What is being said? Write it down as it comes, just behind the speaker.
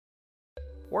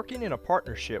Working in a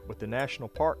partnership with the National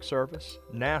Park Service,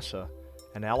 NASA,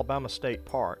 and Alabama State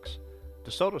Parks,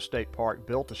 DeSoto State Park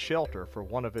built a shelter for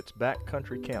one of its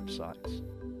backcountry campsites.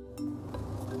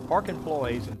 Park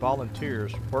employees and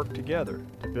volunteers worked together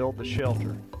to build the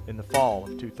shelter in the fall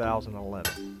of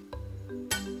 2011.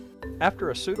 After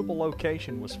a suitable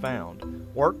location was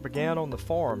found, work began on the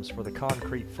forms for the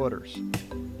concrete footers.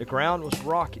 The ground was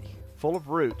rocky, full of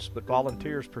roots, but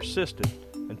volunteers persisted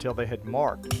until they had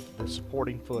marked the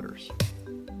supporting footers.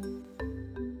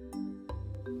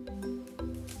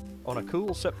 On a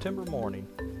cool September morning,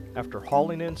 after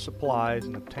hauling in supplies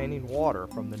and obtaining water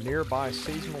from the nearby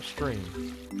seasonal stream,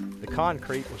 the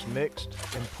concrete was mixed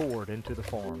and poured into the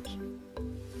forms.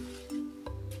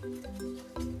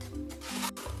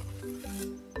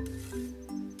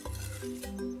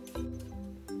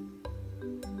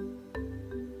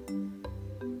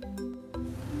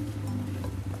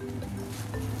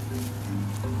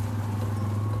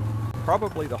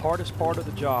 Probably the hardest part of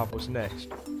the job was next.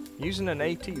 Using an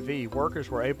ATV, workers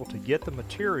were able to get the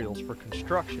materials for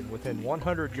construction within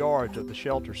 100 yards of the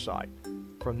shelter site.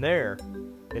 From there,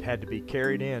 it had to be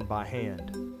carried in by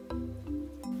hand.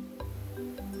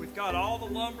 We've got all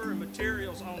the lumber and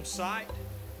materials on site.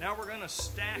 Now we're going to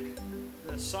stack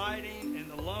the siding and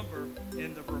the lumber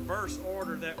in the reverse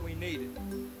order that we need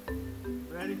it.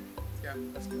 Ready? Yeah,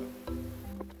 let's go.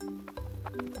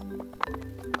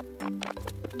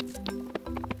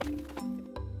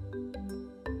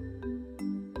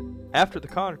 After the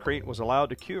concrete was allowed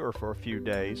to cure for a few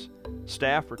days,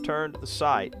 staff returned to the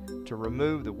site to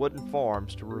remove the wooden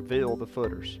forms to reveal the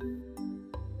footers.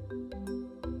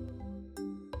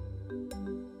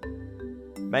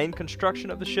 Main construction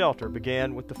of the shelter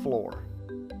began with the floor.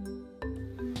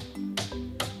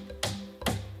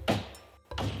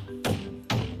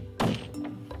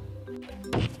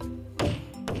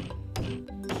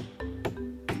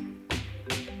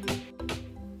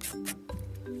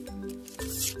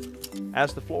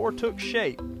 As the floor took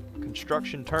shape,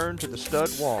 construction turned to the stud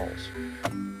walls.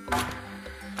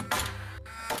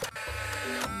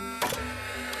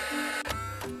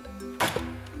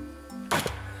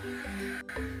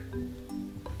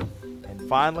 And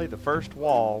finally, the first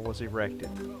wall was erected.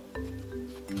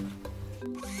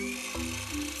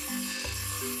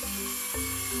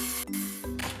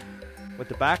 With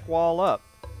the back wall up,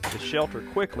 the shelter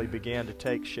quickly began to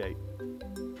take shape.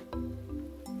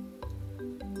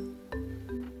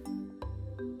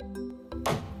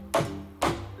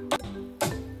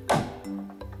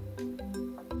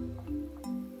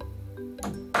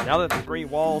 Now that the three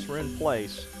walls were in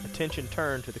place, attention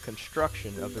turned to the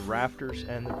construction of the rafters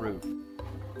and the roof.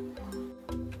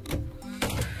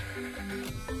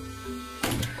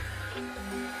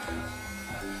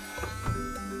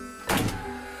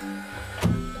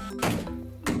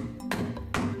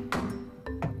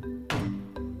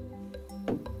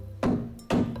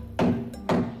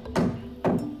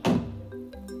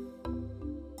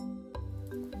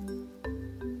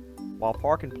 While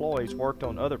park employees worked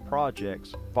on other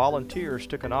projects, volunteers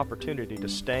took an opportunity to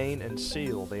stain and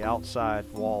seal the outside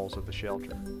walls of the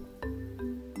shelter.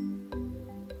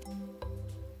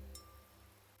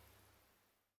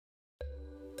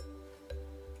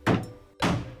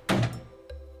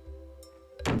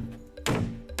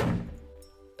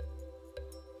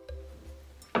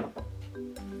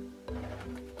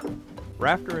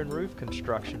 Rafter and roof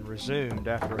construction resumed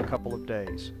after a couple of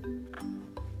days.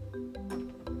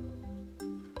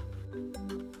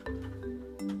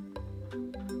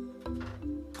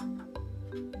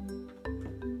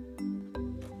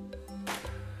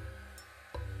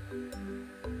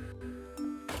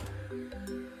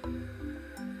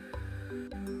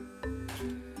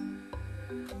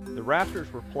 The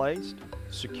rafters were placed,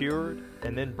 secured,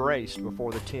 and then braced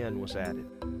before the tin was added.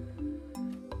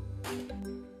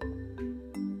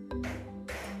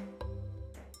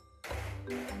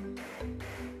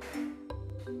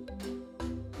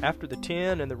 After the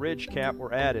tin and the ridge cap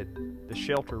were added, the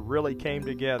shelter really came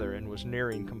together and was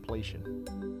nearing completion.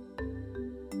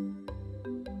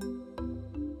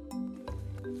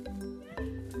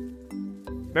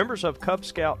 Members of Cub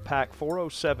Scout Pack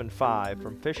 4075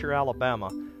 from Fisher, Alabama,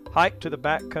 hiked to the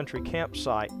backcountry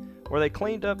campsite where they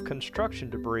cleaned up construction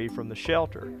debris from the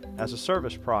shelter as a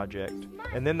service project,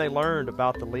 and then they learned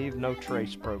about the Leave No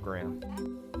Trace program.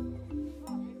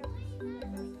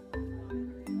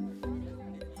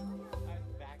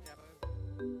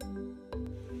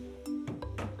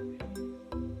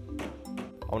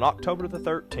 On October the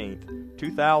 13th,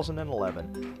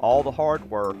 2011, all the hard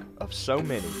work of so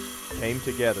many came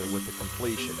together with the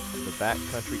completion of the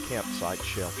Backcountry Campsite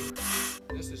Shelter.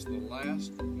 This is the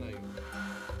last nail.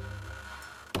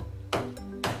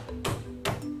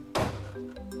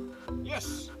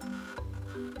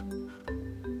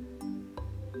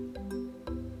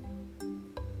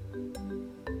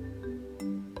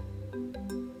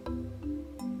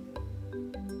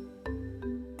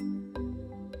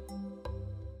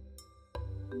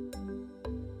 you.